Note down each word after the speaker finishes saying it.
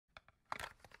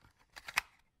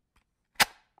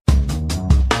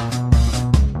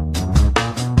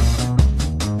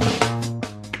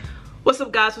What's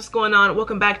up, guys? What's going on?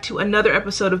 Welcome back to another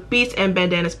episode of Beats and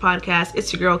Bandanas podcast.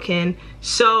 It's your girl Ken.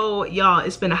 So y'all,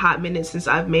 it's been a hot minute since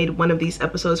I've made one of these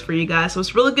episodes for you guys, so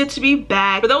it's really good to be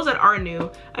back. For those that are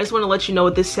new, I just want to let you know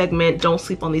what this segment, Don't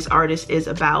Sleep on These Artists, is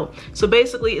about. So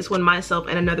basically, it's when myself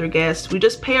and another guest, we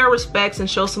just pay our respects and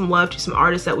show some love to some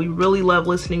artists that we really love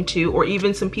listening to, or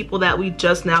even some people that we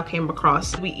just now came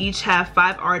across. We each have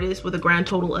 5 artists with a grand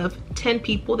total of 10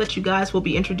 people that you guys will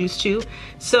be introduced to.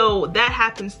 So that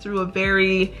happens through a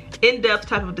very in-depth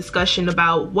type of discussion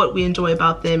about what we enjoy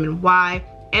about them and why.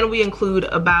 And we include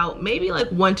about maybe like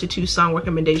 1 to 2 song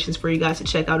recommendations for you guys to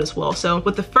check out as well. So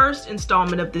with the first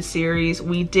installment of this series,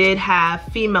 we did have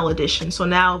female edition. So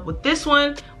now with this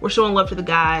one, we're showing love to the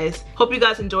guys. Hope you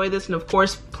guys enjoy this. And of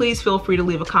course, please feel free to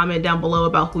leave a comment down below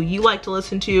about who you like to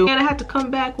listen to. And I had to come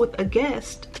back with a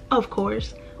guest, of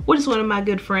course, which is one of my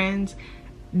good friends,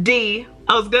 D.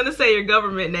 I was gonna say your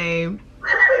government name.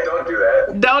 Don't do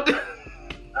that. Don't do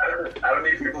I don't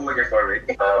need people looking for me.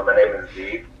 My name is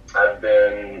D. I've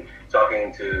been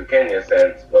talking to Kenya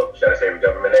since, well, should I say her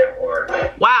government name or?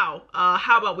 Wow,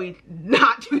 how about we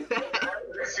not do that?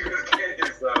 She was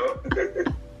Kenya, so.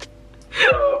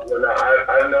 So, well, no,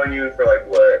 I've known you for like,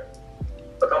 what,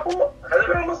 a couple, has it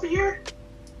been almost a year?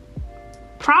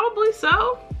 Probably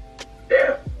so.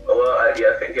 Yeah, well,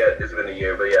 yeah, I think it's been a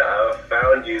year, but yeah, I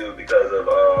found you because of,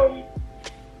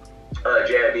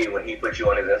 JID when he put you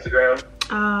on his Instagram.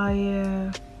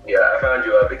 Yeah. Yeah, I found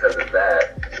you up because of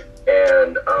that,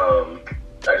 and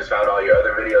I just found all your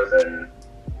other videos, and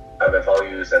I've been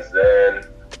following you since then.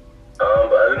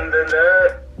 But other than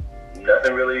that,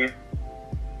 nothing really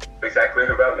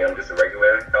spectacular about me. I'm just a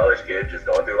regular college kid, just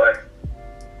going through life.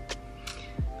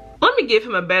 Let me give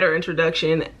him a better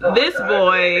introduction. Oh, this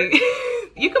boy,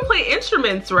 you can play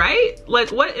instruments, right?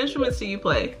 Like, what instruments do you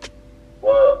play?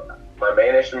 Well, my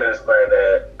main instrument is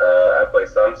clarinet. I play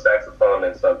some saxophone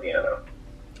and some piano.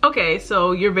 Okay,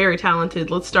 so you're very talented.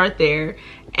 Let's start there.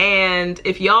 And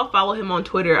if y'all follow him on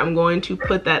Twitter, I'm going to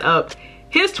put that up.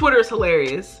 His Twitter is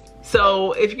hilarious.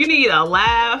 So if you need a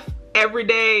laugh every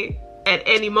day, at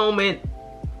any moment,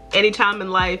 anytime in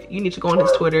life, you need to go on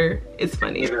his Twitter. It's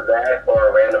funny. Either that or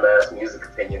a random ass music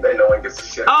opinion that no one gives a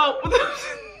shit about. Oh.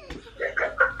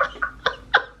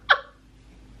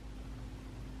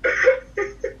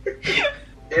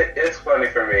 It's funny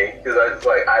for me because it's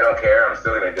like I don't care. I'm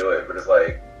still gonna do it, but it's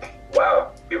like,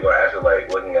 wow, people are actually like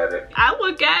looking at it. I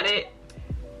look at it,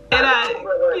 and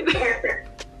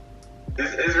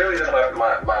it's really just my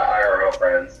IRL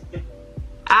friends.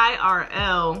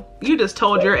 IRL. You just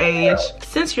told your age.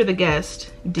 Since you're the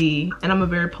guest, D, and I'm a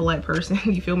very polite person,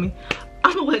 you feel me?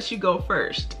 I'm gonna let you go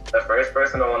first. The first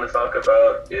person I want to talk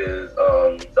about is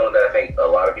someone that I think a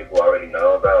lot of people already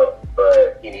know about,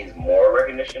 but he needs more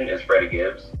recognition, is Freddie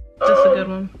Gibbs. That's a good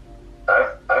one.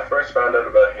 I first found out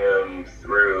about him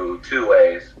through 2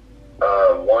 ways.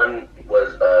 One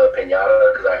was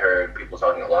Pinata, because I heard people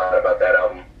talking a lot about that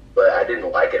album, but I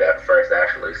didn't like it at first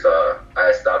actually, so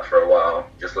I stopped for a while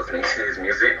just listening to his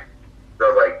music. So I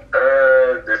was like,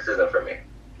 this isn't for me.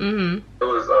 Mm-hmm. It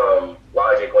was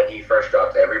Logic when he first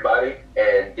dropped Everybody,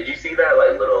 and did you see that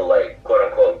like little like quote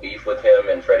unquote beef with him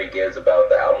and Freddie Gibbs about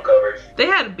the album covers? They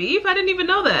had beef? I didn't even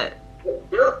know that.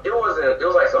 It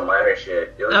was like some minor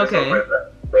shit. It was okay. Just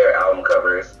over their album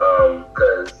covers,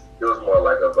 because it was more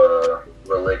like of a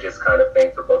religious kind of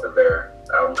thing for both of their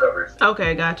album covers.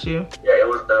 Okay, got you. Yeah, it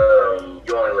was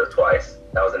You Only Live Twice.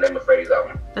 That was the name of Freddie's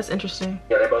album. That's interesting.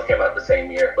 Yeah, they both came out the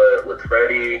same year. But with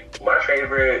Freddie, my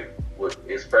favorite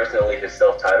is personally his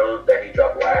self-titled that he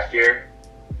dropped last year.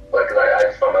 Like, I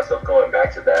just found myself going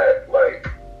back to that. Like,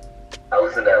 I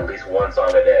listen to at least 1 song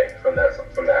a day from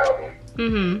that album.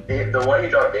 Mm-hmm. The one he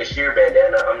dropped this year,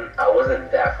 Bandana, I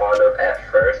wasn't that fond of at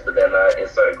first, but then it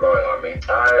started growing on me.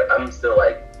 I'm still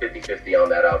like 50-50 on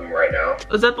that album right now.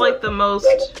 Was that like the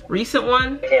most recent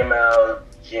one? It came out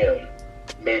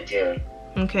mid-June.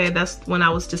 Okay, that's when I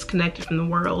was disconnected from the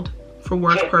world for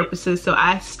work purposes, so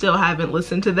I still haven't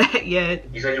listened to that yet.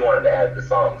 You said you wanted to add the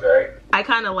songs, right? I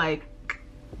kind of like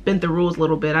bent the rules a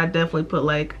little bit. I definitely put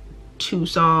like 2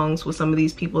 songs with some of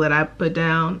these people that I put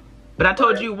down. But I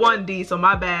told you 1, D, so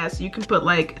my bad. So you can put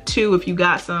like 2 if you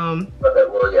got some. Okay,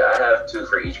 well, yeah, I have 2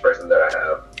 for each person that I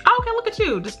have. Oh, okay, look at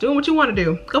you. Just doing what you want to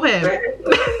do. Go ahead.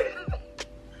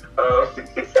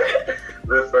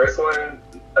 The first one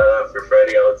for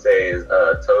Freddie, I would say, is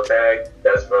Toe Tag.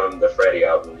 That's from the Freddie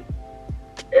album.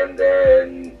 And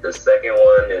then the second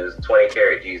one is 20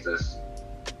 Karat Jesus.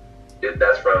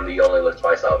 That's from the You Only Live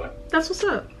Twice album. That's what's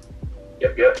up.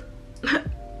 Yep.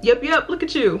 Yep, look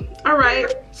at you. All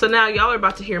right, so now y'all are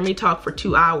about to hear me talk for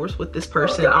 2 hours with this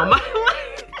person on my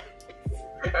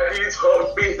You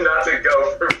told me not to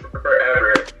go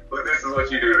forever, but this is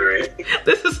what you do to me.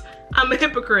 I'm a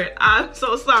hypocrite. I'm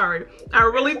so sorry. I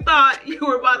really thought you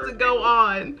were about to go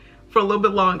on for a little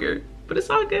bit longer, but it's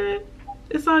all good.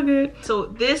 It's all good. So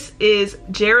this is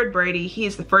Jared Brady. He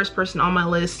is the first person on my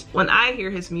list. When I hear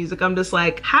his music, I'm just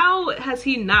like, how has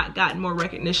he not gotten more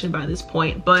recognition by this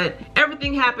point? But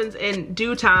everything happens in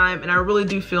due time, and I really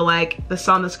do feel like the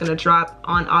song that's gonna drop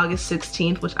on August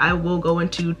 16th, which I will go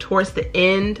into towards the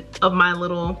end of my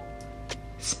little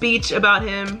speech about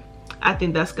him, I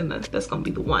think that's gonna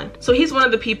be the one. So he's one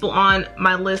of the people on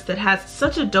my list that has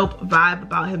such a dope vibe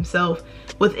about himself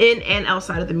within and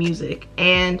outside of the music.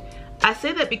 And I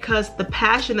say that because the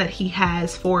passion that he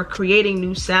has for creating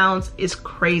new sounds is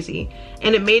crazy,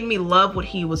 and it made me love what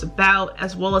he was about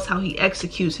as well as how he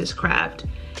executes his craft.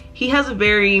 He has a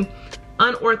very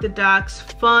unorthodox,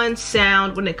 fun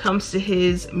sound when it comes to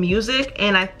his music,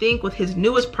 and I think with his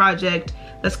newest project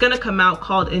that's gonna come out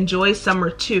called Enjoy Summer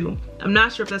 2, I'm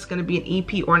not sure if that's gonna be an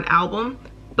EP or an album,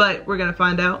 but we're gonna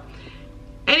find out.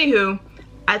 Anywho,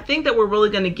 I think that we're really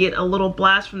gonna get a little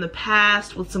blast from the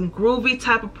past with some groovy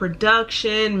type of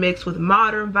production mixed with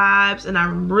modern vibes, and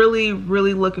I'm really,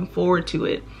 really looking forward to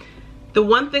it. The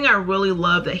one thing I really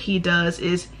love that he does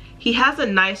is he has a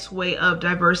nice way of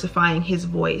diversifying his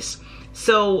voice.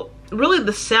 So really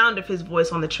the sound of his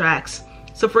voice on the tracks.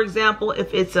 So for example,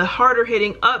 if it's a harder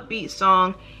hitting upbeat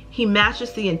song, he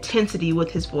matches the intensity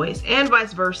with his voice, and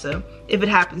vice versa if it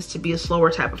happens to be a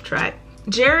slower type of track.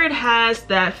 Jared has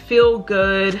that feel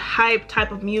good hype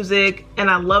type of music, and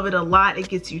I love it a lot. It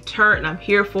gets you turned, and I'm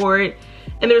here for it.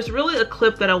 And there's really a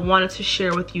clip that I wanted to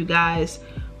share with you guys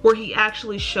where he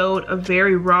actually showed a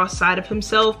very raw side of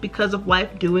himself because of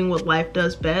life doing what life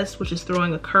does best, which is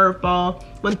throwing a curveball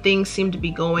when things seem to be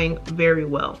going very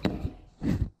well.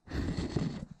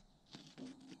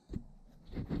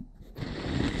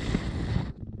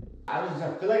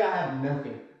 I feel like I have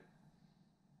nothing.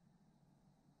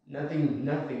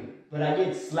 Nothing. But I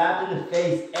get slapped in the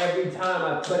face every time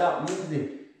I put out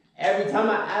music. Every time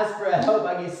I ask for help,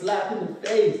 I get slapped in the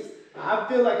face. I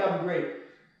feel like I'm great.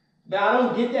 But I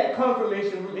don't get that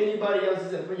confirmation from anybody else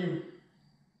except for you.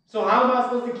 So how am I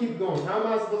supposed to keep going? How am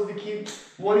I supposed to keep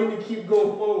wanting to keep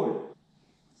going forward?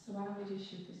 So why don't we just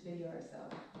shoot this video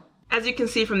ourselves? As you can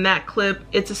see from that clip,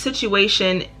 it's a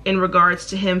situation in regards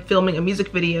to him filming a music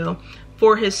video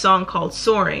for his song called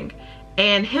Soaring.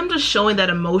 And him just showing that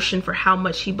emotion for how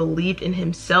much he believed in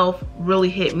himself really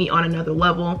hit me on another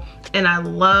level. And I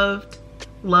loved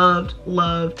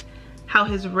how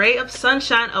his ray of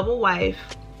sunshine of a wife,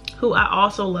 who I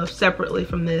also love separately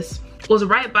from this, was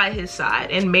right by his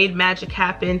side and made magic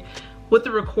happen with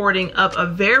the recording of a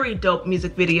very dope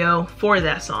music video for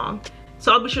that song.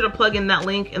 So I'll be sure to plug in that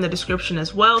link in the description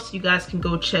as well so you guys can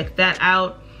go check that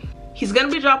out. He's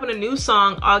gonna be dropping a new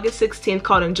song August 16th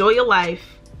called Enjoy Your Life.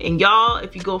 And y'all,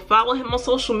 if you go follow him on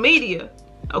social media,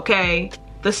 okay,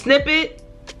 the snippet,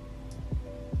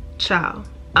 ciao.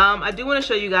 I do want to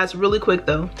show you guys really quick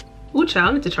though. Ooh, child,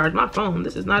 I need to charge my phone.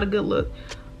 This is not a good look.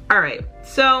 All right,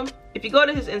 so if you go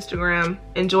to his Instagram,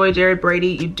 Enjoy Jared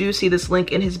Brady, you do see this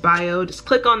link in his bio. Just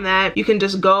click on that. You can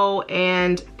just go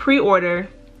and pre-order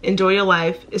Enjoy Your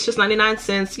Life. It's just 99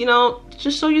 cents, you know,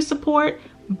 just show your support.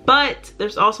 But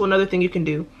there's also another thing you can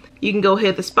do. You can go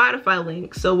hit the Spotify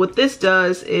link. So what this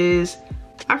does is,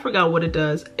 I forgot what it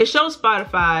does. It shows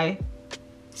Spotify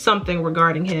something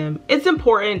regarding him. It's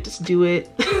important, just do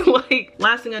it. Like,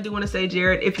 last thing I do want to say,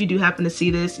 Jared, if you do happen to see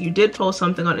this, you did post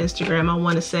something on Instagram. I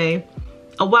want to say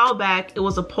a while back, it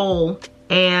was a poll,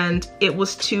 and it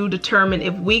was to determine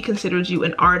if we considered you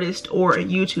an artist or a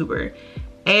YouTuber.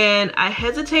 And I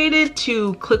hesitated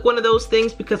to click one of those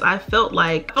things because I felt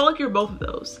like you're both of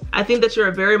those. I think that you're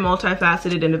a very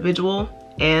multifaceted individual,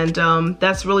 and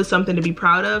that's really something to be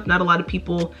proud of. Not a lot of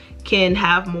people can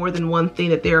have more than one thing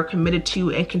that they are committed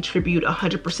to and contribute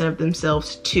 100% of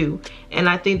themselves to. And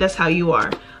I think that's how you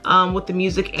are with the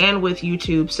music and with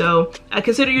YouTube. So I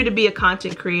consider you to be a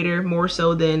content creator more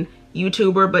so than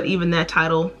YouTuber, but even that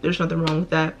title, there's nothing wrong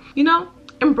with that. You know,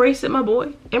 embrace it, my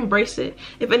boy, embrace it.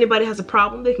 If anybody has a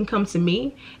problem, they can come to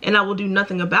me and I will do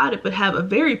nothing about it, but have a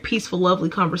very peaceful, lovely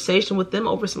conversation with them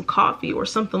over some coffee or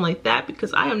something like that,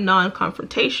 because I am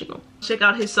non-confrontational. Check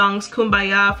out his songs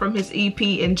Kumbaya from his EP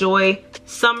Enjoy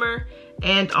Summer,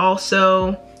 and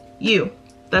also You.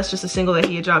 That's just a single that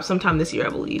he had dropped sometime this year, I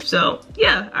believe. So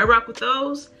yeah, I rock with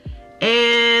those.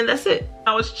 And that's it.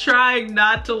 I was trying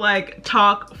not to like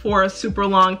talk for a super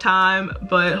long time,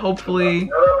 but hopefully.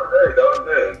 That was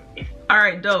good. All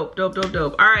right, dope. All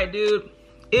right, dude.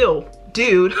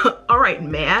 Dude. All right,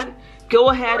 man. Go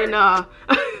ahead and I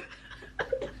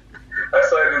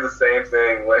that's why I do the same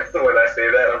thing when I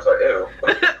say that. I'm sorry, ew.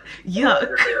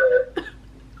 Yuck.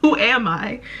 Who am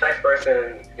I? Next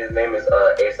person, his name is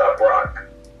A$AP Rock.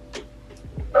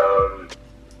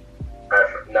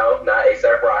 No, not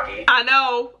A$AP Rocky. I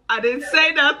know. I didn't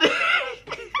say nothing.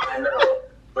 I know.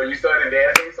 But you started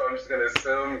dancing, so I'm just gonna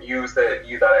assume you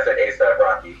thought I said A$AP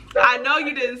Rocky. I know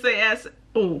you didn't say S.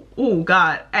 Oh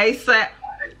God, A$AP.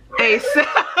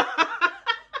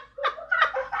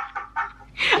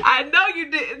 I know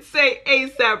you didn't say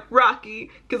A$AP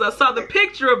Rocky because I saw the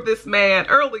picture of this man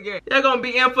earlier. You're gonna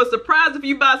be in for a surprise if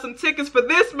you buy some tickets for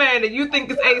this man and you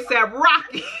think it's A$AP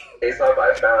Rocky. A$AP,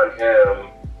 I found him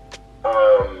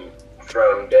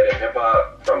from Dead End Hip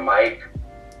Hop, from Mike.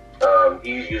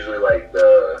 He's usually like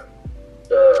the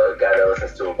guy that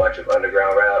listens to a bunch of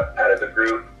underground rap out of the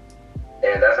group,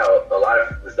 and that's how a lot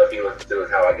of the stuff he listens to is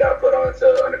how I got put on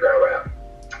to underground rap.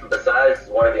 Besides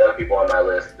one of the other people on my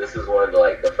list, this is one of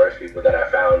the first people that I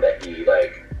found that he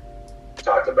like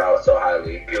talked about so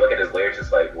highly. If you look at his lyrics,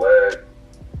 it's like, what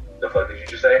the fuck did you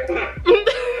just say?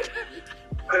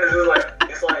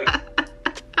 It's like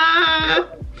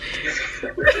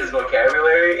his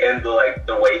vocabulary and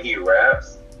the way he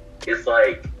raps. It's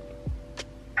like,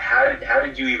 how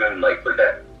did you even like put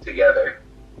that together?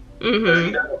 Because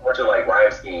he does a bunch of like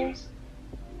rhyme schemes,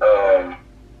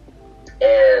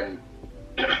 and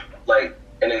like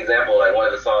an example, like one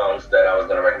of the songs that I was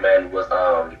gonna recommend was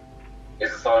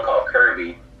it's a song called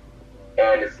Curvy,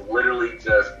 and it's literally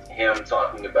just him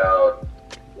talking about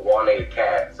wanting a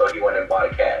cat, so he went and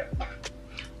bought a cat.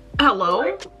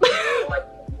 Hello.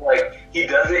 Like he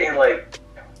does it in like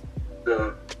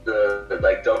the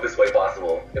like dopest way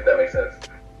possible, if that makes sense.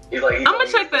 He's like, I'm gonna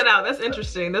check that out. That's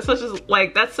interesting. That's such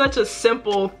a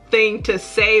simple thing to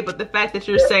say, but the fact that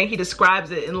you're saying he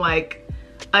describes it in like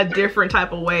a different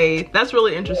type of way, that's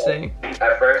really interesting.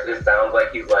 At first it sounds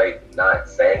like he's like not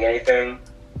saying anything,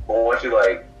 but once you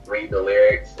like read the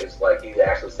lyrics, it's like he's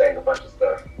actually saying a bunch of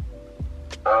stuff.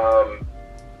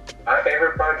 My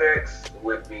favorite projects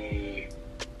would be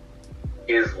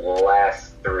his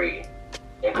last three,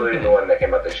 including the one that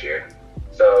came out this year.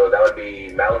 So that would be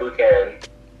Malibu Ken,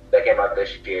 that came out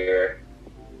this year,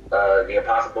 The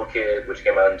Impossible Kid, which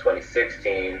came out in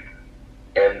 2016,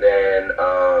 and then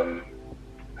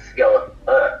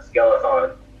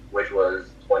Skeleton, which was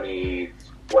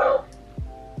 2012.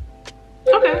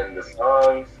 And then the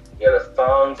songs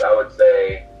I would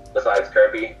say, besides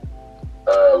Kirby,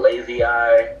 Lazy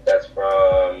Eye, that's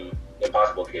from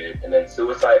Impossible Kid, and then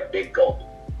Suicide Big Gulp,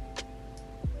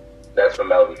 that's from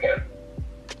Malibu Ken.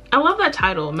 I love that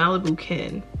title, Malibu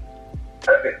Ken.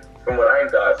 I think, from what I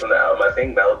got from the album, I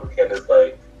think Malibu Ken is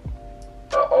like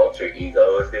an alter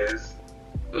ego of his.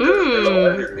 In a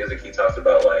lot of his music, he talks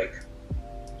about like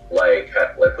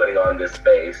putting on this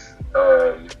face.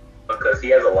 Because he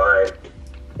has a line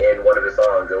in one of his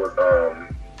songs. It was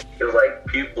like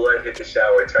puke blood, hit the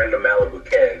shower, turn to Malibu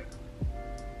Ken.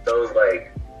 So it was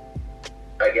like,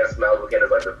 I guess Malibu Ken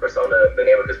is like the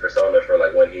name of his persona for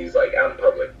like when he's like out in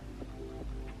public.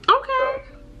 Okay.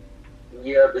 So,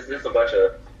 yeah, this is a bunch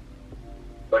of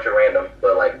random,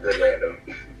 but like good random.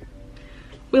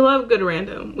 We love good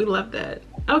random. We love that.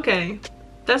 Okay,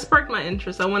 that sparked my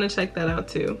interest. I want to check that out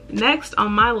too. Next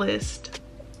on my list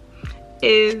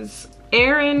is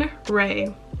Aaron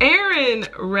Ray. Aaron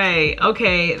Ray.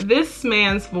 Okay, this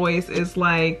man's voice is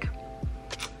like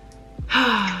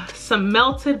some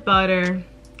melted butter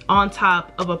on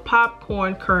top of a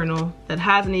popcorn kernel that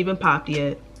hasn't even popped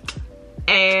yet.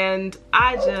 And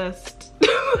I just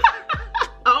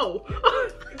oh.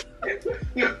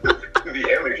 The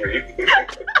imagery.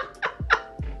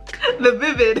 The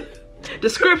vivid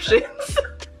descriptions.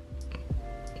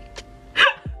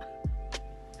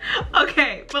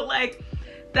 Okay, but like,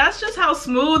 that's just how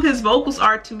smooth his vocals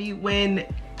are to me when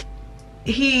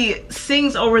he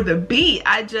sings over the beat.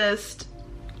 I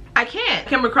can't.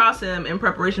 Came across him in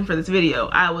preparation for this video.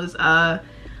 I was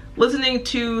listening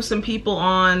to some people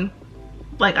on,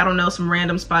 like, I don't know, some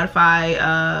random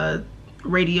Spotify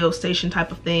radio station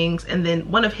type of things, and then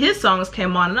one of his songs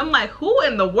came on and I'm like, who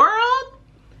in the world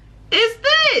is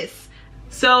this?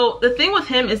 So the thing with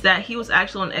him is that he was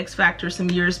actually on X Factor some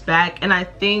years back, and I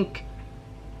think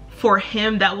for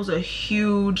him that was a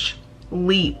huge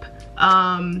leap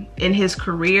in his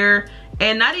career,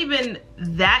 and not even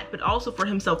that, but also for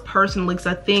himself personally, because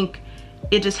I think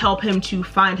it just helped him to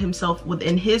find himself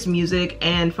within his music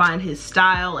and find his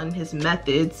style and his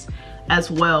methods as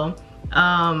well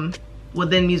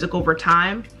within music over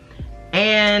time.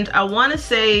 And I want to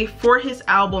say for his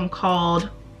album called,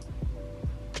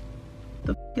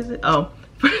 the f is it? Oh.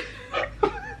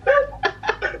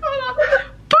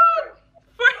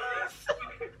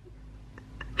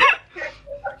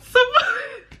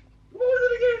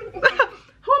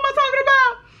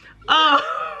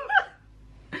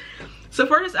 So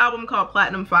for his album called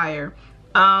Platinum Fire,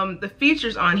 the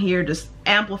features on here just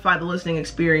amplify the listening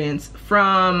experience,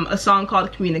 from a song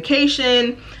called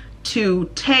Communication to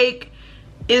Take.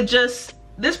 This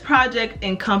project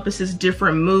encompasses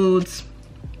different moods,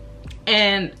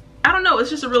 and I don't know, it's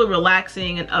just a really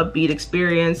relaxing and upbeat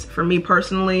experience for me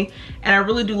personally. And I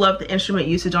really do love the instrument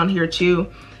usage on here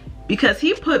too, because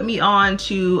he put me on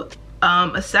to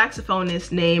a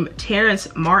saxophonist named Terrence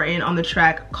Martin on the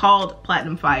track called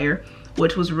Platinum Fire,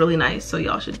 which was really nice. So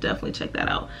y'all should definitely check that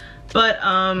out. But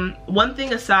one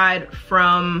thing aside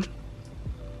from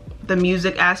the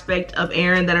music aspect of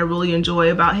Aaron that I really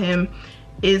enjoy about him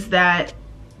is that,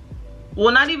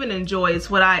 well, not even enjoy, it's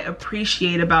what I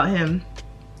appreciate about him,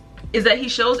 is that he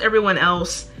shows everyone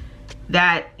else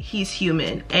that he's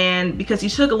human. And because he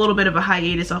took a little bit of a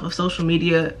hiatus off of social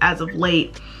media as of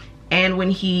late, and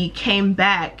when he came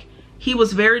back, he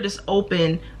was very just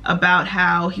open about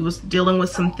how he was dealing with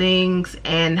some things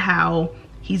and how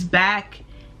he's back.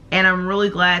 And I'm really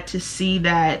glad to see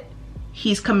that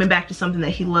he's coming back to something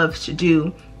that he loves to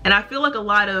do. And I feel like a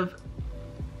lot of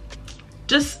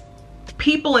just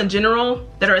people in general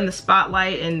that are in the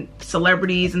spotlight, and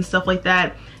celebrities and stuff like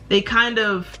that,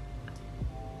 they're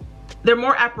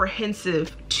more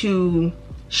apprehensive to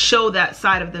show that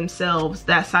side of themselves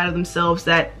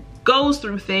that goes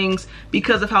through things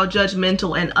because of how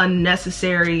judgmental and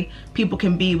unnecessary people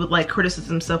can be with like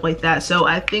criticism, stuff like that. So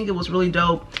I think it was really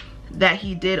dope that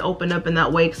he did open up in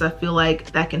that way, because I feel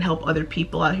like that can help other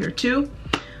people out here too.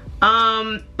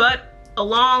 But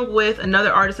along with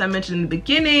another artist I mentioned in the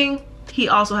beginning, he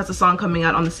also has a song coming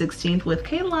out on the 16th with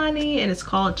Kehlani, and it's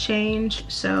called Change.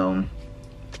 So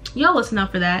y'all listen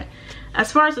out for that.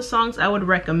 As far as the songs I would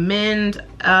recommend,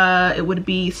 it would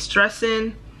be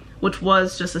Stressin', which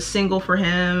was just a single for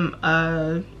him,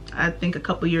 I think a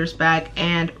couple years back,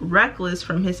 and Reckless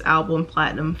from his album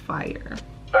Platinum Fire.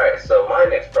 Alright, so my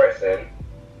next person,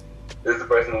 this is the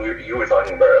person you were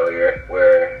talking about earlier,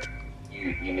 where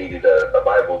you needed a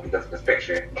Bible because of his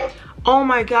picture. Oh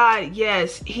my God,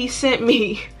 yes. He sent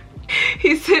me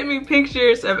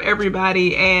pictures of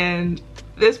everybody, and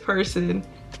this person,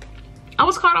 I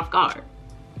was caught off guard.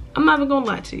 I'm not even gonna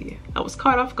lie to you. I was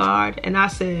caught off guard, and I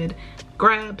said,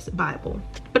 Grab's Bible.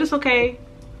 But it's okay.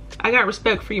 I got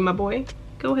respect for you, my boy.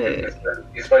 Go ahead.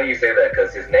 It's funny you say that,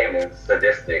 because his name is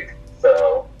Sadistic,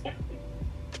 so.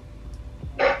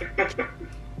 And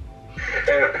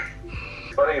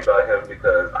it's funny about him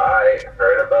because I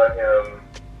heard about him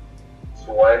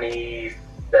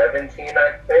 2017,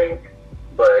 I think,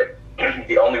 but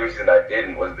the only reason I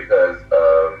didn't was because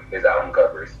of his album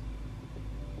covers.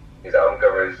 His album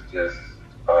covers just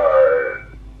are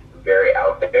very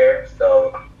out there.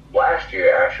 So last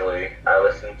year, actually, I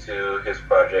listened to his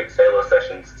project Salo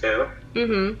Sessions 2.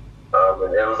 And it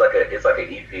was it's like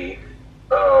an EP.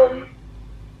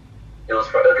 It was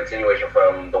a continuation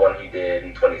from the one he did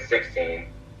in 2016.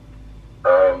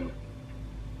 But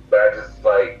I just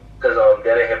like, because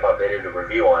Dead and Hip Hop, they did a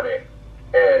review on it,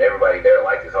 and everybody there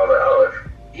liked it. So I was like, oh, if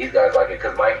these guys like it,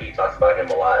 because Mikey talks about him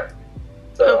a lot.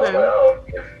 So I was like, oh,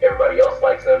 if everybody else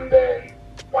likes him, then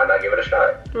why not give it a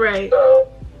shot? Right.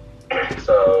 So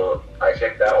I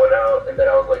checked that one out, and then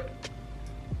I was like,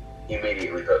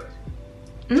 immediately hooked.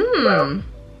 I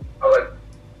was like,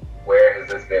 where has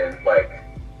this been, like,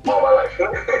 all my life?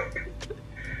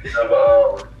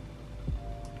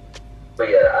 But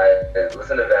yeah, I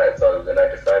listened to that, so then I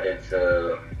decided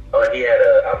to, and he had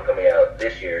an album coming out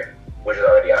this year, which is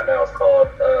already out now. It's called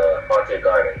Haunted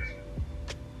Gardens.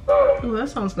 Oh, that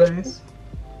sounds nice.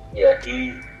 Yeah,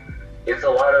 it's a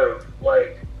lot of,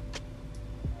 like,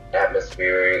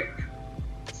 atmospheric,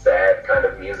 sad kind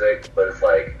of music, but it's,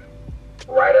 like,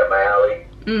 right up my alley.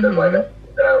 Like,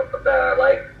 that I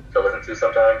like to listen to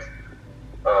sometimes.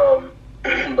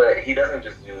 But he doesn't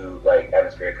just do, like,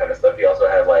 atmospheric kind of stuff. He also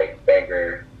has, like,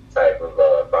 banger type of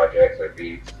projects or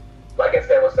beats, like in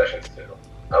Salo Sessions too.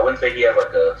 I wouldn't say he has,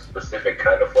 like, a specific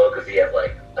kind of flow, because he has,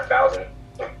 like, 1,000.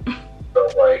 So,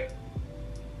 like,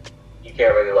 you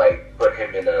can't really, like, put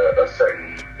him in a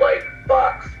certain, like,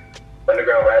 box.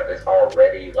 Underground rap is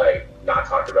already, like, not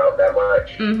talked about that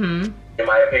much. In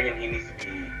my opinion, he needs to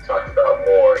be talked about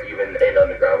more, even in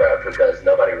underground rap, because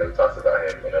nobody really talks about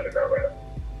him in underground rap.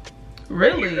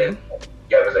 Really?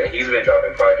 He's been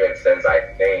dropping projects since,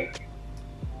 I think,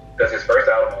 because his first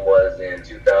album was in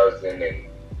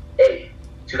 2008,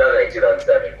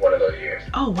 2007, one of those years.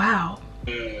 Oh, wow.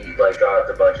 He, like, dropped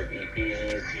a bunch of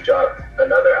EPs. He dropped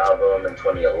another album in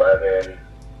 2011.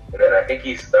 And then I think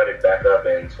he started back up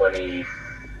in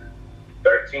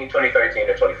 2013 or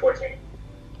 2014.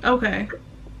 Okay.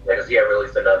 Because he had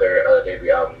released another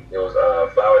debut album. It was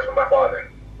Flowers for My Father.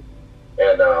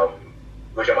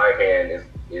 opinion,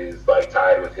 is like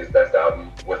tied with his best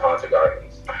album with Haunted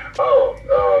Gardens.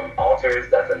 Alters,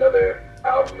 that's another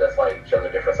album that's like shows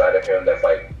a different side of him. That's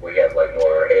like where he has like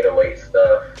more 808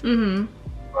 stuff.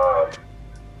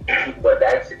 But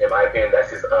that's, in my opinion, that's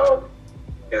his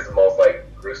most like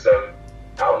gruesome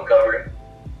album cover.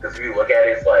 Because if you look at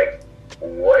it, it's like,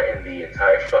 what in the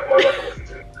entire fuck am I about to listen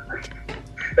to?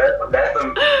 that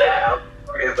album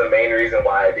is the main reason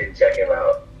why I didn't check him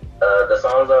out. The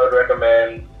songs I would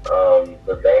recommend,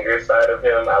 the banger side of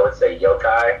him, I would say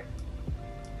Yokai.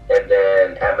 And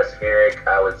then atmospheric,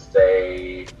 I would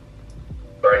say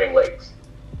Burning Lakes.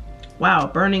 Wow,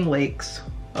 Burning Lakes.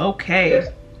 Okay.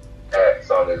 Yes, that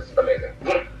song is amazing.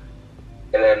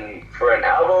 And then for an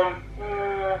album,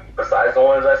 besides the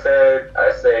ones I said,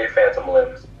 I say Phantom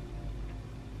Limbs.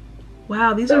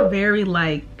 Wow, these are very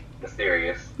like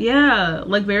mysterious. Yeah,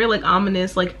 like very like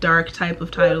ominous, like dark type of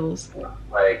titles.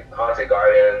 Like Haunted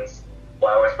Gardens,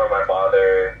 Flowers for My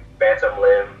Father, Phantom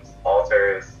Limbs,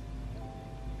 Alters,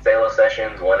 Sailor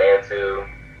Sessions 1 and 2,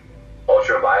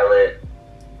 Ultraviolet,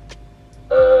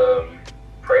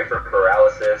 Pray for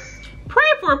Paralysis.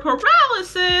 Pray for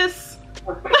Paralysis!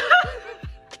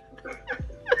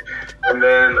 And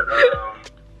then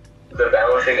The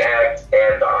Balancing Act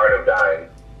and The Art of Dying.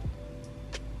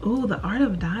 Ooh, The Art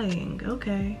of Dying.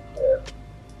 Okay.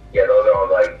 Yeah, those are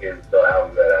all like the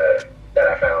albums that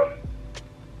I found.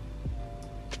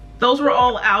 Those were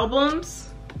all albums?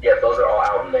 Yeah, those are all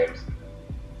album names.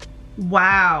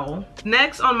 Wow.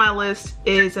 Next on my list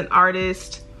is an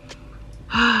artist.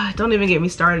 Don't even get me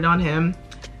started on him.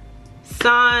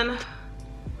 San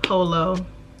Holo.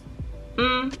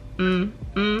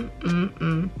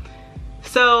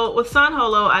 So with San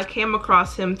Holo, I came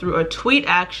across him through a tweet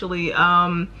actually.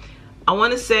 I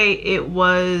want to say it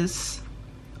was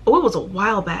a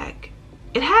while back.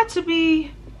 It had to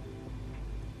be,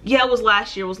 yeah, it was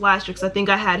last year because I think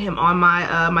I had him on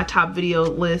my my top video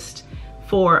list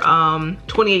for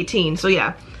 2018. So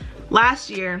yeah, last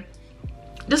year,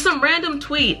 just some random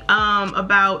tweet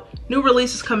about new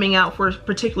releases coming out for a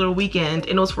particular weekend,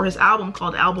 and it was for his album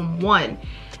called Album 1.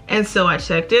 And so I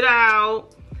checked it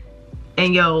out,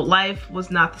 and yo, life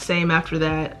was not the same after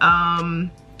that.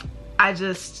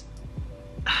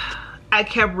 I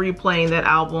kept replaying that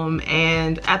album,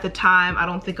 and at the time I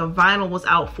don't think a vinyl was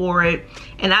out for it,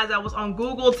 and as I was on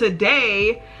Google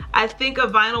today, I think a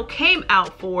vinyl came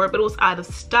out for it, but it was out of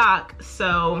stock,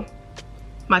 so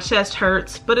my chest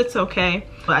hurts, but it's okay.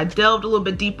 But I delved a little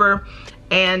bit deeper,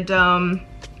 and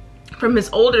from his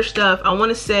older stuff, I want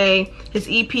to say his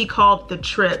EP called The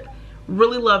Trip.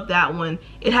 Really loved that one.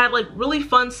 It had like really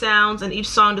fun sounds, and each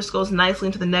song just goes nicely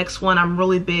into the next one. I'm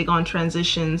really big on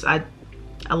transitions. I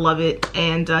love it,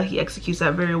 and he executes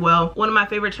that very well. One of my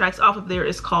favorite tracks off of there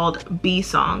is called B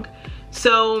Song.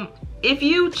 So if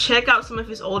you check out some of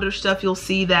his older stuff, you'll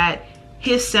see that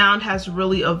his sound has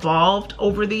really evolved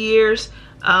over the years,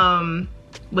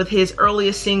 with his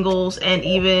earliest singles and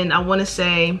even, I want to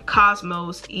say,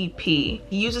 Cosmos EP. He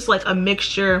uses like a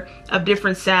mixture of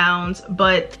different sounds,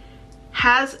 but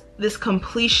has this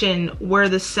completion where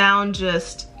the sound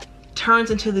just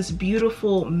turns into this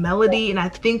beautiful melody, and I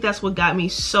think that's what got me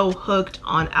so hooked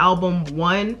on Album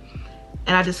 1,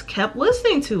 and I just kept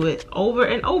listening to it over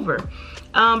and over.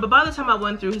 But by the time I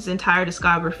went through his entire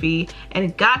discography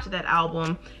and got to that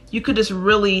album, you could just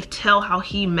really tell how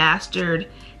he mastered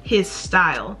his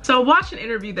style. So I watched an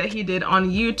interview that he did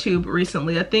on YouTube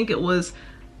recently. I think it was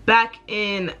back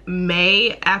in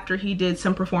May after he did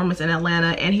some performance in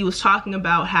Atlanta, and he was talking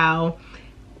about how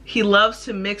he loves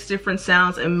to mix different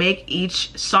sounds and make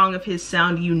each song of his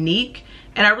sound unique,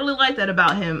 and I really like that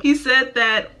about him. He said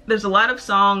that there's a lot of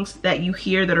songs that you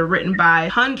hear that are written by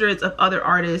hundreds of other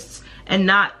artists and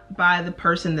not by the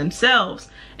person themselves,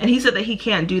 and he said that he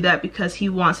can't do that because he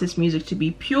wants his music to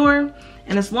be pure,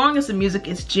 and as long as the music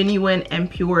is genuine and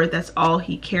pure, that's all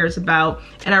he cares about.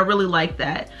 And I really like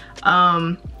that,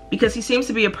 because he seems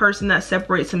to be a person that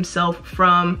separates himself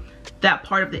from that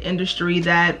part of the industry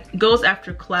that goes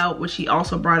after clout, which he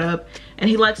also brought up, and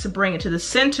he likes to bring it to the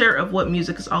center of what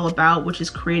music is all about, which is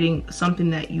creating something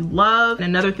that you love. And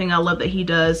another thing I love that he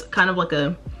does, kind of like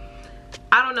a,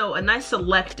 I don't know, a nice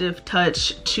selective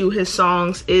touch to his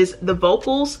songs, is the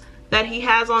vocals that he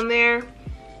has on there.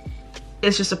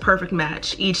 It's just a perfect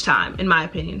match each time, in my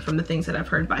opinion, from the things that I've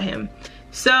heard by him.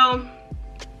 So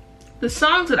the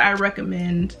songs that I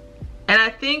recommend, and I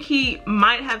think he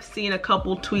might have seen a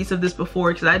couple tweets of this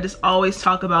before because I just always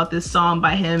talk about this song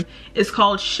by him. It's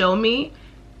called Show Me.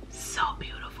 So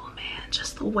beautiful, man.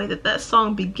 Just the way that that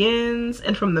song begins,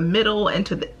 and from the middle and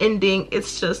to the ending,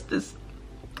 it's just this,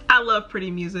 I love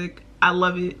pretty music. I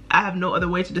love it. I have no other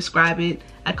way to describe it.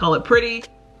 I call it pretty.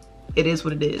 It is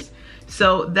what it is.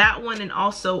 So that one, and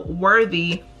also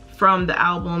Worthy from the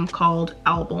album called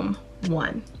Album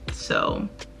 1. So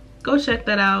go check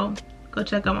that out. Go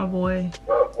check out my boy.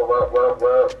 Well.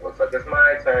 Looks like it's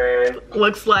my turn.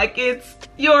 Looks like it's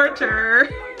your turn.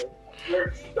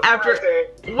 After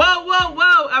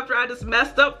whoa, after I just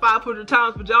messed up 500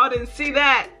 times, but y'all didn't see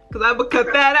that because I would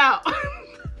cut that out.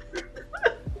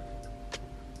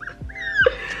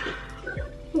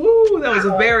 Woo, that was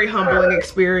a very humbling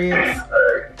experience.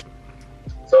 Alright.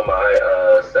 So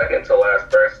my second to last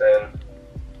person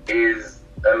is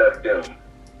MF Doom.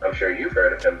 I'm sure you've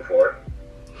heard of him before.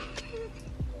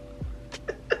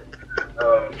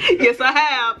 Yes, I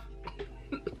have.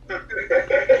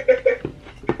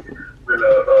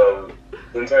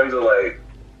 In terms of like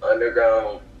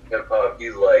underground hip hop,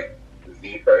 he's like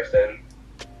the person.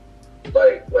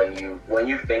 Like when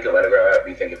you think of underground rap,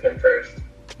 you think of him first.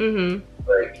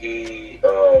 Like he,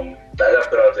 I got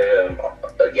put onto him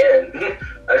again.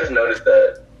 I just noticed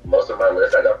that most of my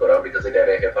lists I got put on because they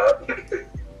did hip hop.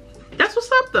 That's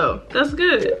what's up though. That's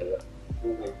good.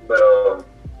 But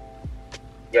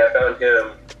yeah, I found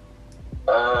him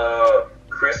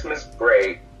Christmas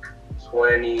break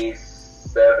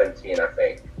 2017, I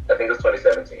think it was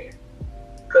 2017,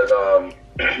 because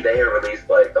they had released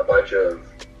like a bunch of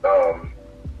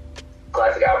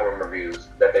classic album reviews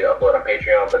that they upload on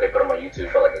Patreon, but they put them on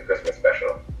YouTube for like a Christmas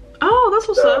special. Oh, that's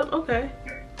what's up. Okay.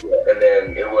 Yeah, and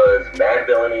then it was Mad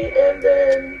Villainy and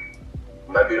then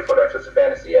My Beautiful Dark Twisted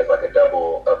Fantasy as like a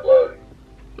double upload.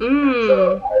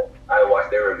 So I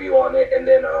watched their review on it, and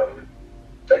then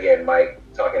again Mike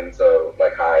talking so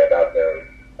like high about him.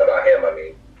 I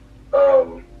mean,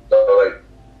 so like,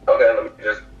 okay, let me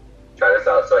just try this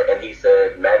out. So, and he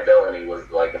said Mad Villainy was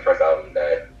like the first album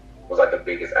that was like the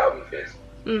biggest album of his.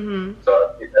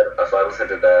 So I listened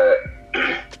to that.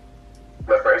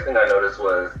 The first thing I noticed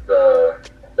was the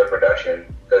production,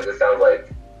 because it sounds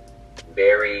like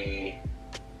very,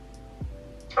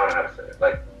 I don't know how to say it,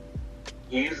 like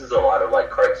he uses a lot of like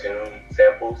cartoon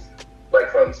samples, like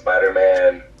from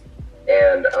Spider-Man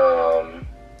and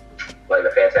like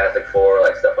the Fantastic Four,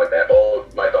 like stuff like that,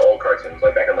 like the old cartoons,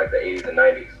 like back in like the 80s and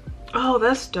 90s. Oh,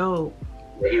 that's dope.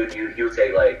 He would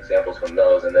take like samples from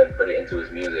those and then put it into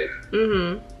his music.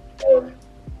 And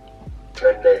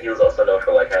then he was also known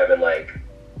for like having like,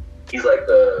 he's like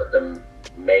the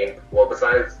main, well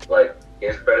besides like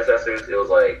his predecessors, it was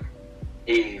like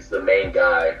he's the main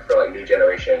guy for like new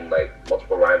generation like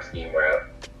multiple rhyme scheme rap,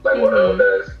 like what Earl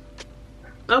does.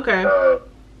 Okay.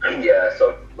 Yeah,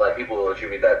 so like people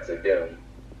attribute that to Doom.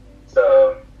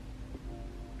 So,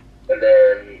 and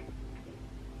then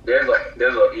there's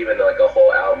even like a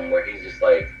whole album where he's just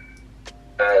like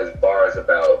has bars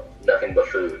about nothing but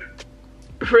food.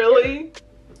 Really?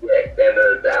 Yeah,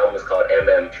 and the album is called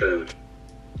MM Food.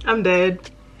 I'm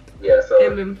dead. Yeah, so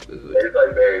MM Food. It's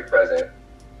like very present.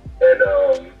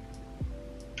 And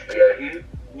yeah, he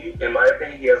in my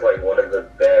opinion he has like one of the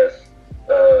best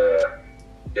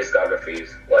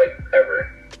discographies like ever.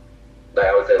 Like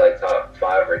I would say like top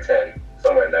 5 or 10,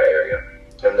 somewhere in that area.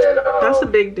 And then that's a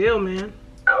big deal, man.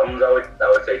 Albums I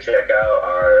would say check out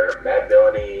are Mad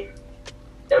Villainy,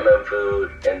 MM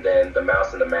Food, and then The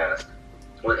Mouse and the Mask.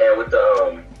 With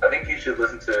the I think you should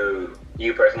listen to,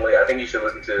 you personally, I think you should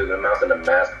listen to The Mouse and the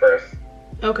Mask first.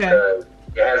 Okay. Because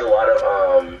it has a lot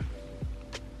of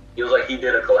it was like he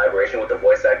did a collaboration with the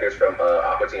voice actors from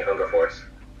Aqua Teen Hunger Force.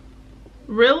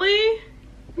 Really?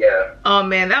 Yeah. Oh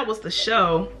man, that was the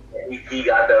show. He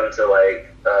got them to like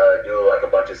do like a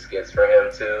bunch of skits for him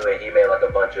too, and he made like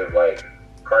a bunch of like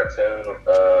cartoon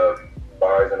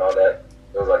bars and all that.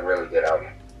 It was like a really good album.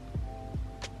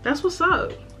 That's what's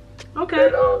up. Okay.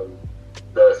 And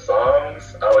the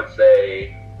songs, I would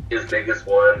say his biggest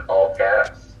one, All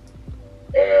Caps,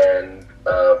 and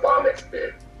Vomit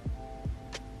Spit.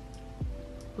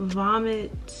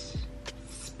 Vomit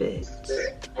Spit.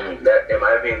 That, in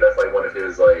my opinion, that's like one of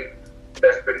his like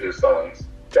best produced songs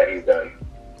that he's done.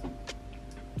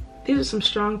 These are some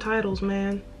strong titles,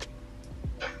 man.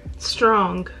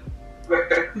 Strong.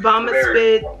 Vomit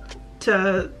Very Spit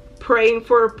to Praying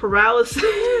for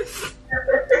Paralysis.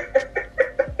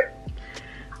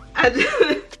 I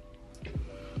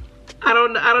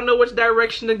don't know which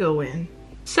direction to go in.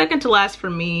 Second to last for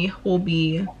me will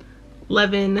be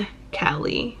Levin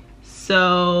Cali.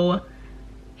 So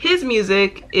his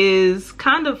music is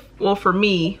kind of, well, for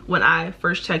me, when I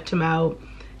first checked him out,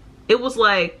 it was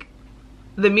like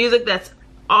the music that's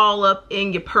all up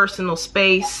in your personal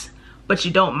space, but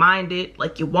you don't mind it,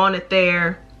 like you want it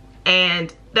there.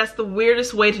 And that's the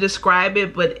weirdest way to describe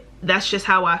it, but that's just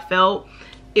how I felt.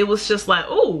 it was just like,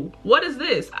 oh, what is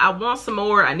this? I want some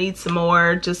more, I need some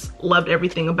more. Just loved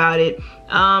everything about it.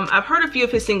 I've heard a few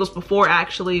of his singles before,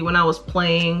 actually, when I was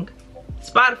playing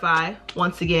Spotify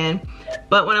once again.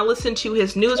 But when I listened to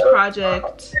his newest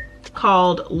project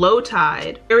called Low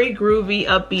Tide, very groovy,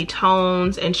 upbeat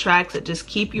tones and tracks that just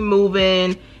keep you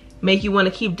moving, make you want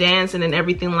to keep dancing and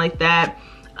everything like that.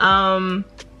 And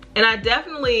I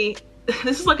definitely,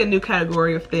 this is like a new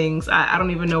category of things. I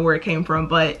don't even know where it came from,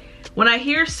 but when I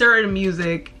hear certain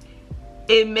music,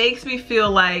 it makes me feel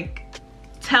like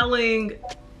telling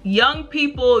young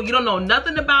people, you don't know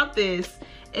nothing about this,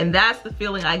 and that's the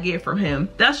feeling I get from him.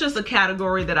 That's just a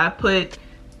category that I put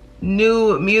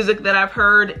new music that I've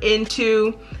heard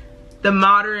into, the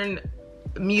modern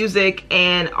music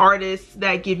and artists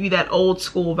that give you that old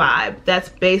school vibe. That's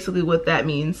basically what that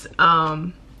means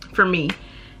for me.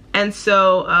 And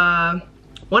so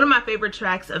one of my favorite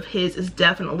tracks of his is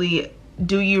definitely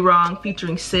Do You Wrong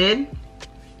featuring Sid.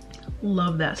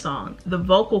 Love that song. The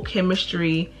vocal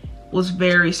chemistry was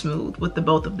very smooth with the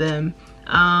both of them,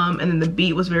 and then the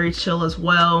beat was very chill as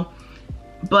well.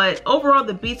 But overall,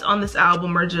 the beats on this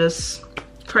album are just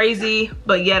crazy,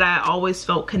 but yet I always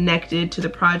felt connected to the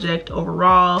project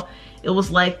overall. It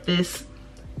was like this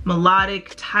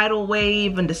melodic tidal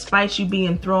wave, and despite you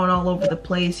being thrown all over the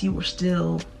place, you were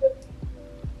still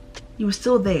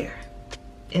there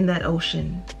in that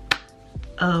ocean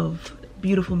of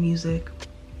beautiful music.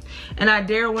 And I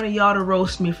dare one of y'all to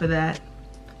roast me for that,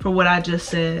 for what I just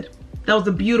said. That was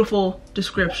a beautiful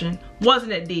description,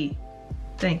 wasn't it, D?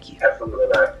 Thank you. Absolutely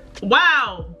not.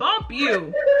 Wow, bump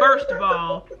you. First of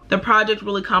all, the project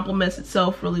really complements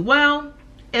itself really well.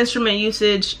 Instrument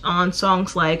usage on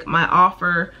songs like My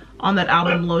Offer on that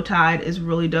album Low Tide is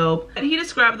really dope. And he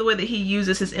described the way that he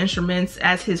uses his instruments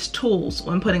as his tools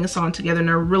when putting a song together, and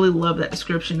I really love that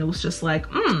description. It was just like,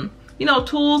 you know,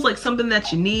 tools, like something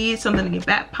that you need, something in your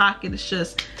back pocket. It's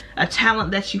just a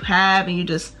talent that you have and you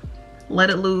just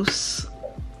let it loose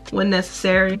when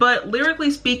necessary. But lyrically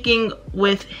speaking,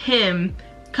 with him,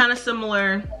 kind of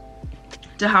similar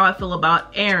to how I feel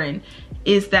about Aaron,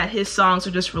 is that his songs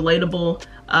are just relatable,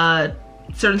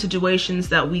 certain situations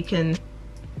that we can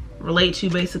relate to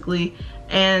basically,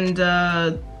 and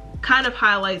kind of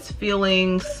highlights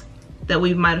feelings that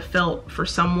we might have felt for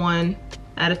someone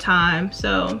at a time.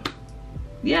 So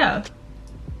yeah.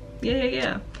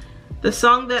 The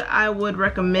song that I would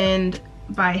recommend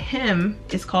by him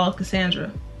is called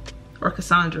Cassandra, or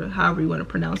Cassandra, however you want to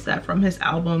pronounce that, from his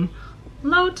album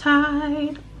Low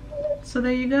Tide. So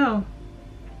there you go.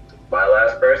 My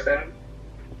last person,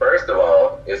 first of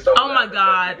all, is someone. Oh my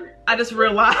God, I just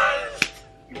realized.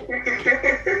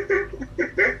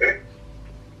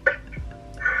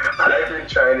 I've been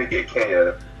trying to get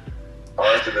Kenya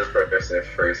onto this person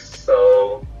for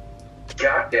so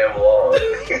goddamn long.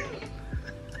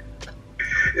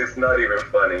 It's not even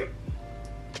funny.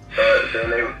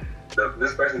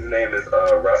 This person's name is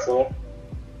Russell.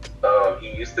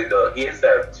 He used to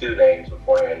have two names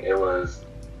beforehand. It was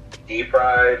D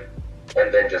Pride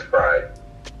and then just Pride.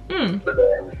 But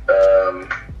then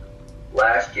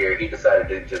last year he decided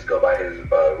to just go by his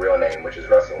real name, which is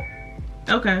Russell.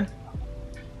 Okay.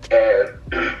 And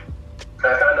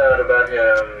I found out about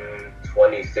him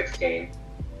 2016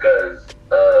 because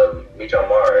Meet on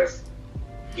Mars,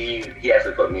 he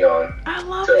actually put me on. I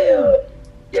love him.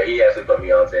 Yeah, he actually put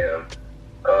me on to him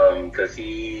because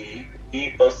he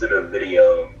posted a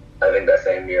video, I think that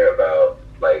same year, about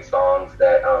like songs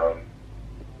that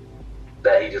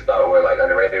that he just thought were like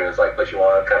underrated. It was like put you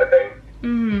on kind of thing.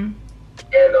 And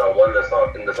one of the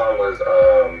songs, and the song was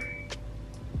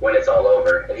When It's All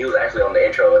Over, and he was actually on the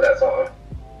intro of that song.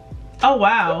 Oh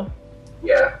wow. So,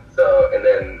 yeah. So and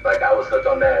then like I was hooked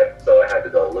on that, so I had to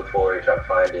go look for it, try to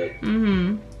find it.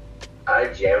 I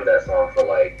jammed that song for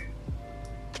like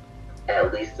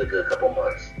at least a good couple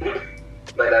months.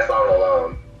 Like that song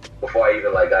alone, before I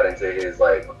even like got into his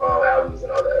like albums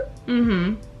and all that.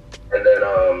 And then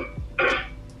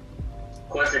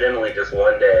coincidentally, just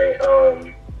one day,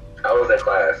 I was in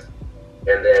class,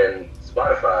 and then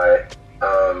Spotify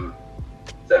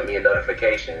sent me a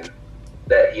notification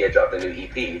that he had dropped a new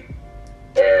EP,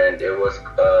 and it was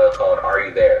called "Are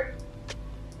You There?"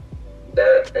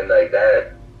 That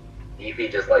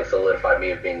EP just like solidified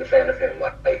me of being a fan of him,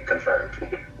 like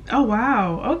confirmed. Oh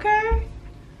wow, okay.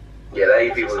 Yeah, that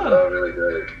EP was really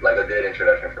good, like a good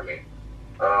introduction for me.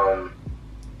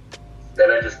 Then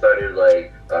I just started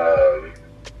like, I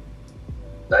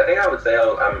think I would say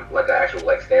I'm like an actual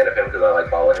like stan of him because I like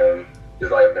follow him.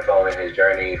 Just like I've been following his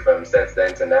journey from since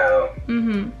then to now,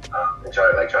 and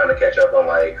trying to catch up on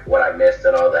like what I missed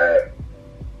and all that.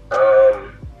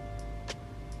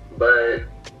 But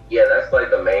Yeah, that's like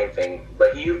the main thing.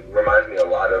 But he reminds me a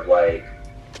lot of like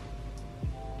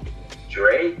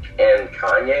Drake and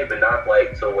Kanye, but not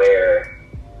like to where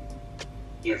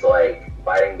he's like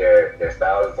biting their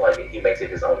styles. It's like he makes it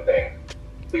his own thing.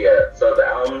 But yeah, so the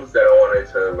albums that I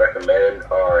wanted to recommend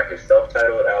are his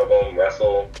self-titled album,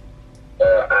 Russell,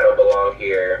 I Don't Belong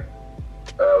Here,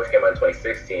 which came out in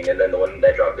 2016, and then the one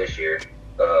that dropped this year,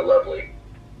 Lovely.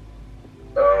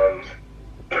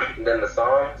 Then the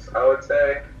songs, I would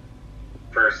say,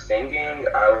 for singing,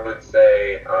 I would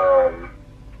say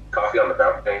Coffee on the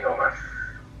Balcony. Oh my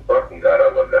fucking god,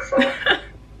 I love that song.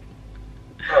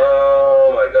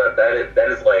 Oh my god, that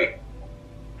is like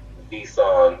the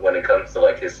song when it comes to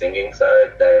like his singing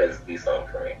side. That is the song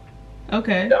for me.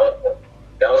 Okay.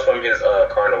 That was from his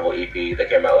Carnival EP that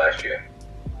came out last year.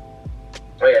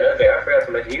 Oh yeah, another thing I forgot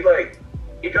to mention,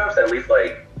 he drops at least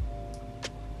like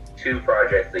 2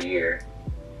 projects a year,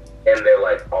 and they're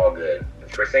like all good.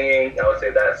 For singing, I would say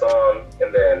that song,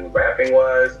 and then rapping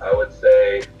wise, I would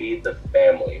say Feed the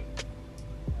Family.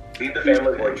 Feed the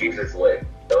Family or Jesus Lit.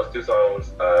 Those 2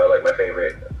 songs are like my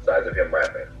favorite sides of him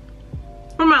rapping.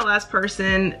 For my last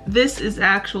person, this is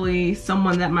actually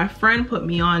someone that my friend put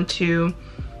me on to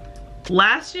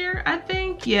last year, I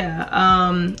think.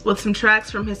 Yeah, with some tracks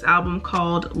from his album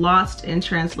called Lost in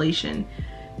Translation.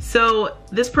 So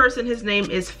this person, his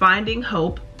name is Finding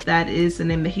Hope. That is the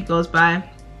name that he goes by.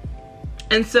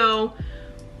 And so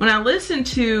when I listened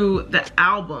to the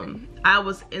album, I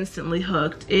was instantly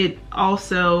hooked. It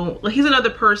also, like, he's another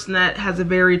person that has a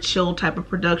very chill type of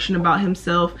production about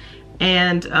himself,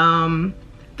 and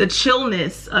the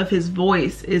chillness of his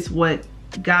voice is what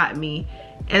got me.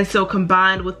 And so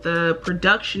combined with the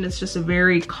production, it's just a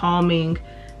very calming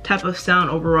type of sound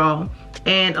overall.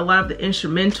 And a lot of the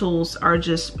instrumentals are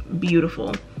just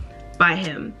beautiful by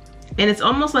him. And it's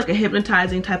almost like a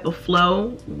hypnotizing type of flow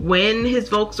when his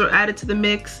vocals are added to the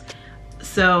mix.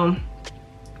 So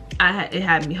it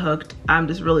had me hooked. I'm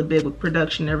just really big with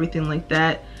production and everything like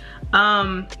that.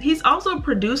 He's also a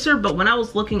producer, but when I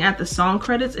was looking at the song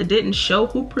credits, it didn't show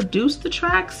who produced the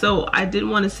track. So I didn't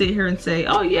want to sit here and say,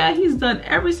 oh yeah, he's done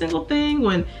every single thing,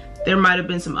 when there might have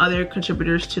been some other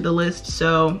contributors to the list.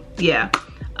 So yeah,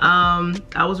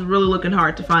 I was really looking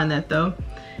hard to find that though.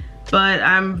 But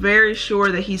I'm very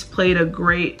sure that he's played a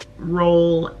great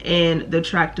role in the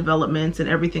track developments and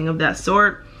everything of that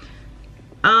sort.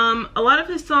 A lot of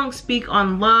his songs speak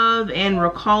on love and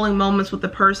recalling moments with a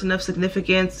person of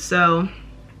significance. So,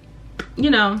 you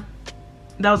know,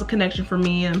 that was a connection for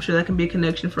me. I'm sure that can be a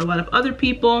connection for a lot of other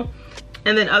people.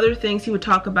 And then other things he would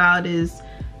talk about is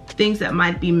things that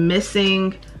might be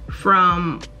missing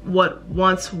from what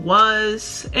once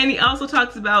was. And he also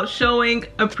talks about showing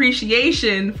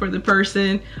appreciation for the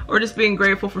person, or just being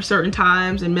grateful for certain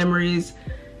times and memories,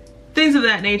 things of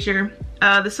that nature.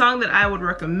 The song that I would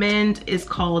recommend is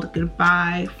called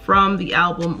Goodbye, from the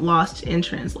album Lost in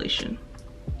Translation.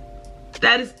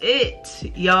 That is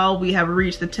it, y'all. We have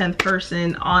reached the 10th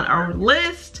person on our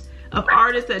list of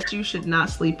artists that you should not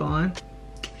sleep on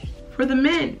for the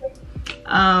men.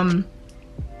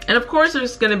 And of course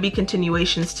there's gonna be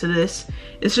continuations to this.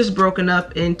 It's just broken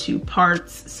up into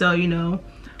parts, so you know.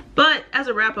 But as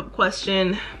a wrap-up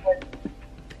question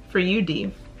for you,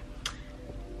 D,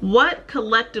 what,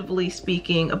 collectively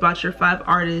speaking, about your 5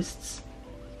 artists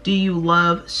do you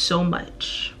love so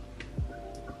much?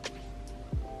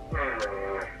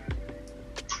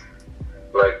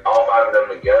 Like all 5 of them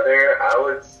together, I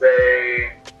would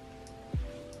say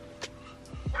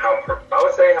how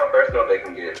personal they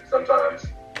can get sometimes.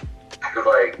 Cause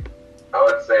like I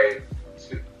would say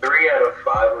 3 out of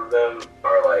 5 of them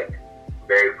are like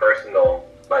very personal,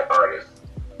 like artists.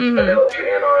 Mm-hmm. And they let you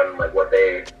in on like what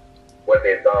they've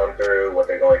gone through, what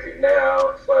they're going through now.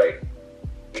 It's like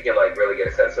you can like really get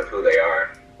a sense of who they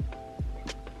are.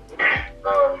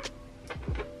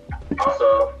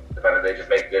 Also, the fact that they just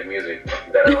make good music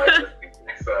that I like listening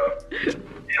to. So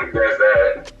there's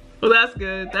that. Well, that's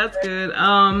good. That's good.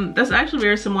 That's actually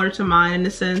very similar to mine in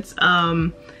a sense.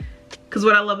 Because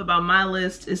what I love about my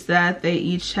list is that they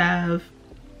each have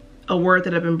a word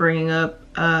that I've been bringing up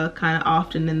kind of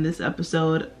often in this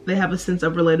episode. They have a sense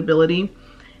of relatability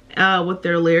with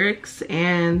their lyrics,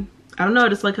 and I don't know, I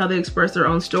just like how they express their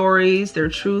own stories, their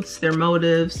truths, their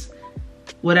motives,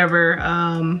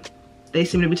 whatever they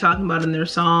seem to be talking about in their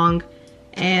song.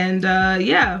 And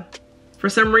yeah, for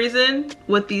some reason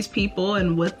with these people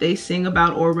and what they sing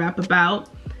about or rap about,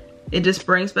 it just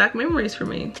brings back memories for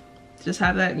me. Just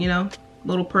have that, you know,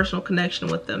 little personal connection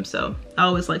with them. So I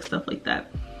always like stuff like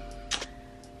that.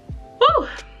 Woo!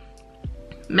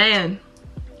 Man,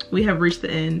 we have reached the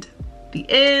end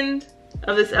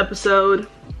of this episode.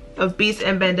 of Beats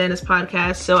and Bandanas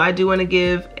podcast. So I do want to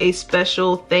give a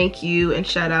special thank you and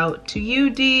shout out to you,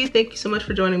 D. Thank you so much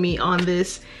for joining me on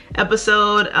this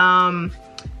episode.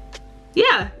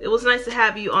 Yeah, it was nice to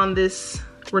have you on this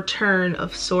return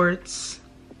of sorts.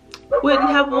 Wouldn't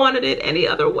have wanted it any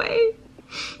other way.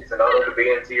 It's an honor to be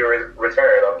into your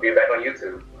return. I'll be back on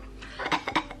YouTube.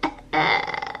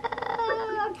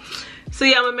 So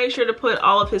yeah, I'm gonna make sure to put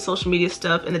all of his social media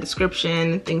stuff in the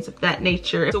description, things of that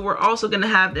nature. So we're also gonna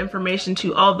have the information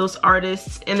to all of those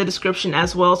artists in the description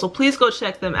as well. So please go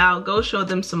check them out, go show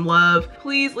them some love.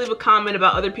 Please leave a comment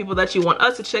about other people that you want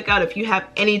us to check out if you have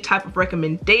any type of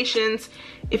recommendations.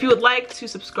 If you would like to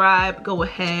subscribe, go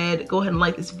ahead and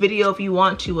like this video if you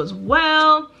want to as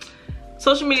well.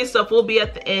 Social media stuff will be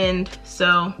at the end,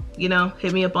 so, you know,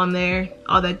 hit me up on there,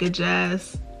 all that good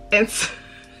jazz. And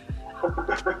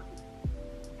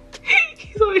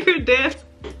he's over here dancing.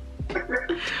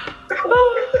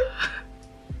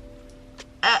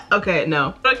 Okay,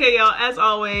 no. Okay, y'all, as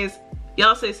always,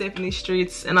 y'all stay safe in these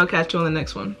streets, and I'll catch you on the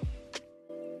next one.